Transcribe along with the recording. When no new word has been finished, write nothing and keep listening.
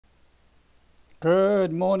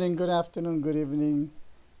Good morning, good afternoon, good evening,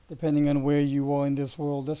 depending on where you are in this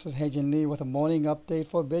world. This is Hejin Lee with a morning update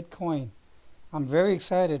for Bitcoin. I'm very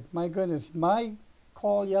excited. My goodness, my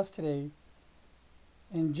call yesterday,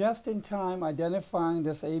 and just in time identifying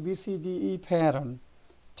this ABCDE pattern,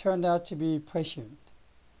 turned out to be prescient.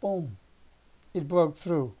 Boom, it broke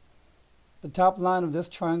through. The top line of this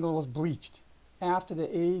triangle was breached after the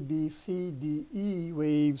ABCDE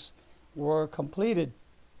waves were completed.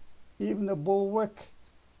 Even the bullwhip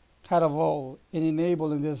had a role in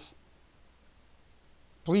enabling this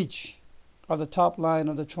breach of the top line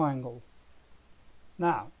of the triangle.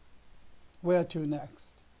 Now, where to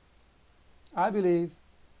next? I believe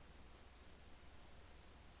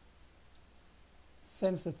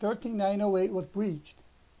since the 13908 was breached,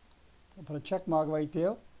 I'll put a check mark right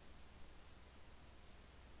there.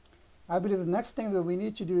 I believe the next thing that we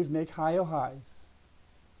need to do is make higher highs.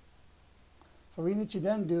 So what we need to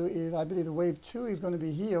then do is, I believe the wave 2 is going to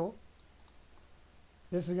be here.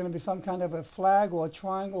 This is going to be some kind of a flag or a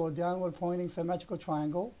triangle or downward pointing symmetrical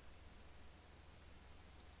triangle.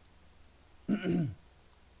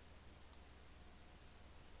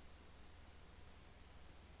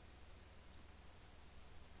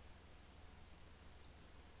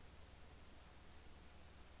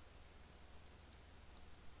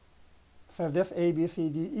 So if this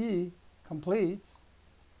ABCDE completes,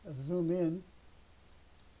 let's zoom in.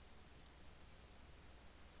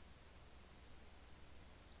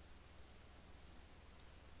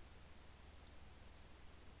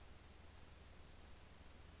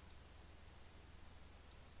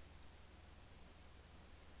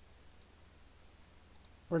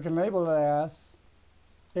 We can label it as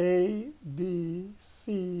A, B,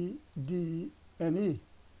 C, D, and E.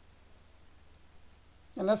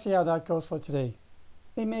 And let's see how that goes for today.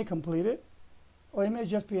 It may complete it, or it may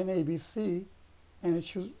just be an ABC, and it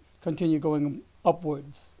should continue going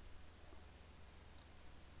upwards.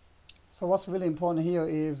 So what's really important here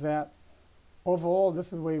is that overall,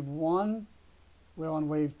 this is wave 1. We're on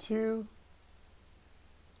wave 2.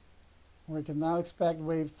 We can now expect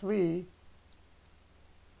wave 3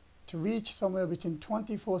 to reach somewhere between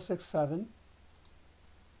 2467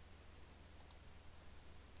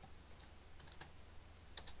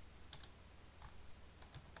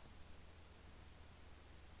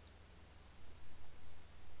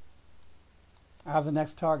 as the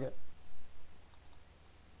next target.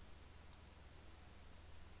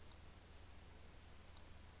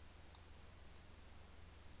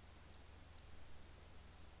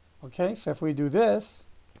 Okay, so if we do this,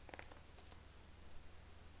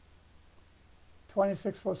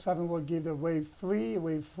 2647 will give the wave 3,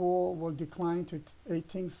 wave 4 will decline to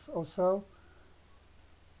 18 or so,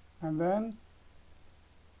 and then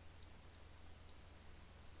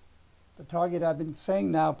the target I've been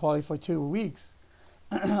saying now probably for 2 weeks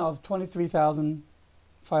of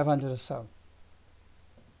 23,500 or so.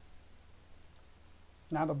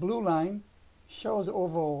 Now the blue line shows the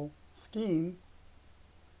overall scheme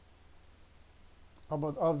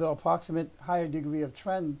of the approximate higher degree of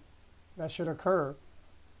trend that should occur,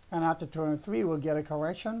 and after turn 3 we'll get a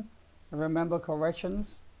correction. Remember,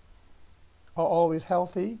 corrections are always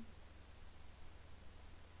healthy.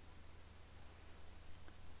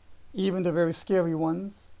 Even the very scary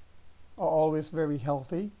ones are always very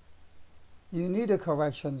healthy. You need the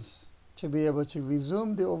corrections to be able to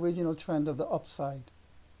resume the original trend of the upside.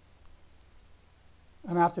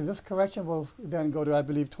 And after this correction, we'll then go to, I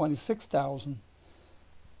believe, 26,000,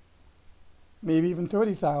 maybe even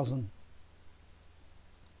 30,000.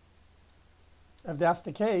 If that's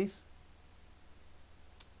the case,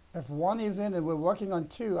 if 1 is in and we're working on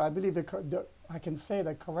 2, I believe I can say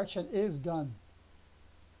that correction is done.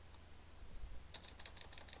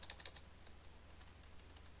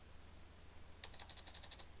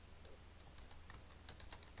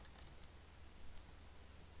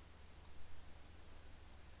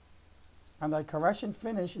 And that correction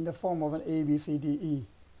finished in the form of an ABCDE,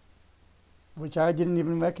 which I didn't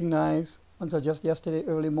even recognize until just yesterday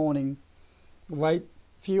early morning, right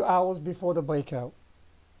few hours before the breakout.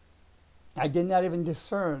 I did not even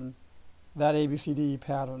discern that ABCDE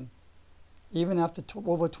pattern, even after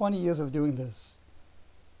over 20 years of doing this.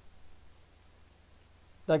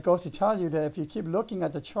 That goes to tell you that if you keep looking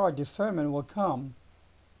at the chart, discernment will come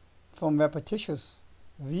from repetitious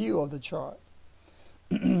view of the chart.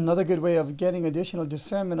 Another good way of getting additional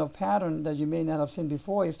discernment of pattern that you may not have seen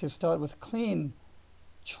before is to start with clean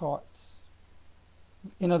charts.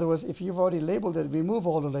 In other words, if you've already labeled it, remove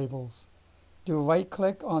all the labels. Do a right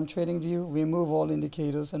click on TradingView, remove all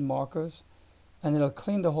indicators and markers, and it'll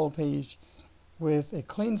clean the whole page with a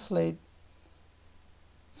clean slate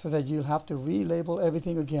so that you'll have to relabel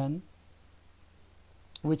everything again,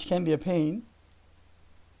 which can be a pain.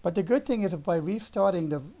 But the good thing is that by restarting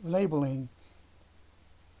the labeling,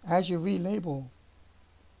 as you relabel,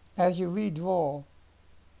 as you redraw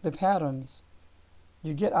the patterns,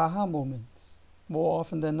 you get aha moments more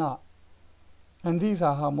often than not. And these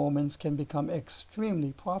aha moments can become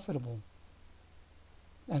extremely profitable.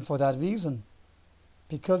 And for that reason,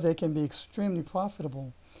 because they can be extremely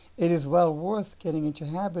profitable, it is well worth getting into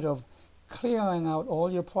the habit of clearing out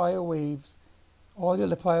all your prior waves, all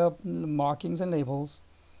your prior markings and labels,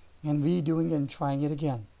 and redoing it and trying it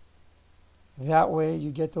again. That way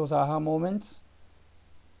you get those aha moments.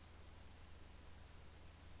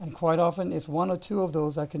 And quite often it's one or two of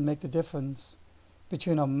those that can make the difference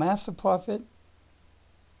between a massive profit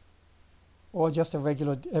or just a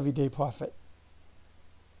regular everyday profit.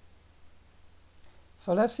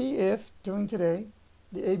 So let's see if during today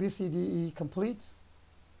the ABCDE completes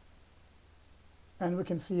and we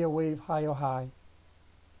can see a wave high or high.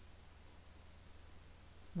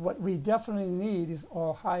 What we definitely need is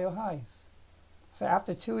our higher highs. So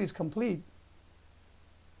after 2 is complete,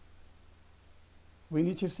 we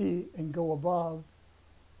need to see and go above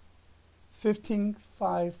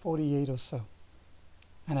 15,548 or so.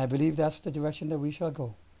 And I believe that's the direction that we shall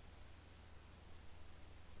go.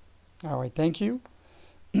 All right, thank you.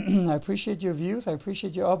 I appreciate your views. I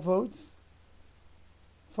appreciate your upvotes.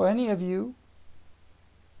 For any of you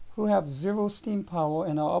who have zero steam power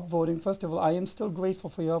and are upvoting, first of all, I am still grateful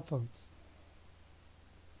for your upvotes.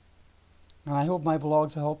 And I hope my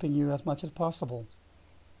blogs are helping you as much as possible.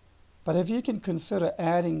 But if you can consider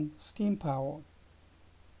adding steam power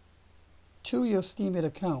to your Steemit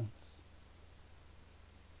accounts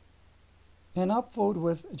and upvote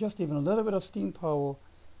with just even a little bit of steam power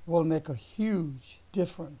will make a huge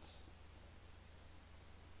difference.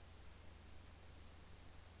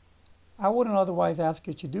 I wouldn't otherwise ask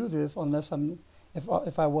you to do this unless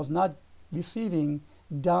if I was not receiving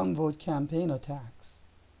downvote campaign attacks.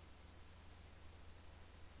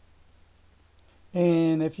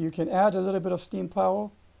 And if you can add a little bit of steam power,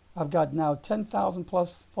 I've got now 10,000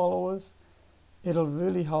 plus followers. It'll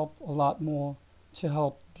really help a lot more to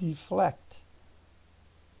help deflect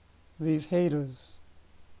these haters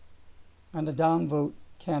and the downvote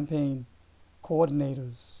campaign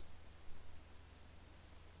coordinators,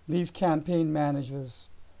 these campaign managers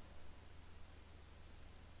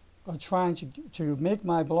are trying to make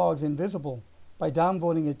my blogs invisible by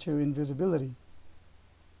downvoting it to invisibility.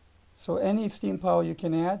 So any steam power you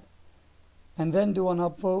can add and then do an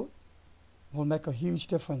upvote will make a huge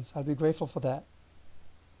difference. I'll be grateful for that.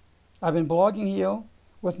 I've been blogging here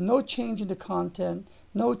with no change in the content,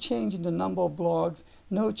 no change in the number of blogs,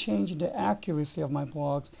 no change in the accuracy of my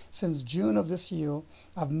blogs since June of this year.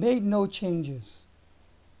 I've made no changes.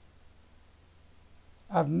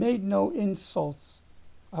 I've made no insults.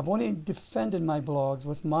 I've only defended my blogs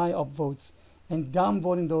with my upvotes and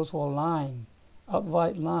downvoting those who are lying,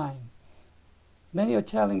 outright lying. Many are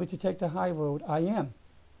telling me to take the high road. I am.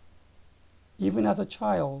 Even as a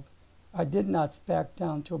child, I did not back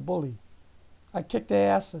down to a bully. I kicked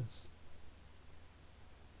their asses.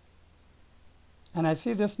 And I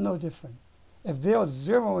see this no different. If they are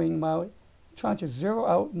trying to zero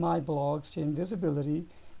out my blogs to invisibility,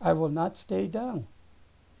 I will not stay down.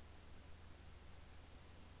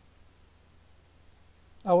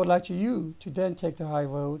 I would like you to then take the high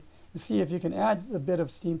road and see if you can add a bit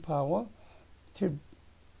of steam power to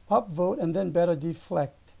upvote and then better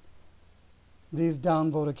deflect these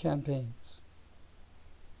downvoter campaigns.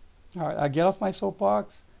 All right, I get off my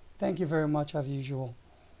soapbox. Thank you very much as usual.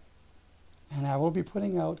 And I will be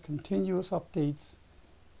putting out continuous updates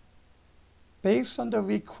based on the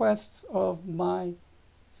requests of my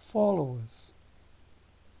followers.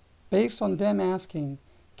 Based on them asking,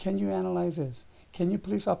 can you analyze this? Can you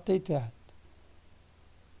please update that?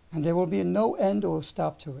 And there will be no end or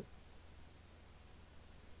stop to it.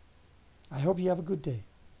 I hope you have a good day.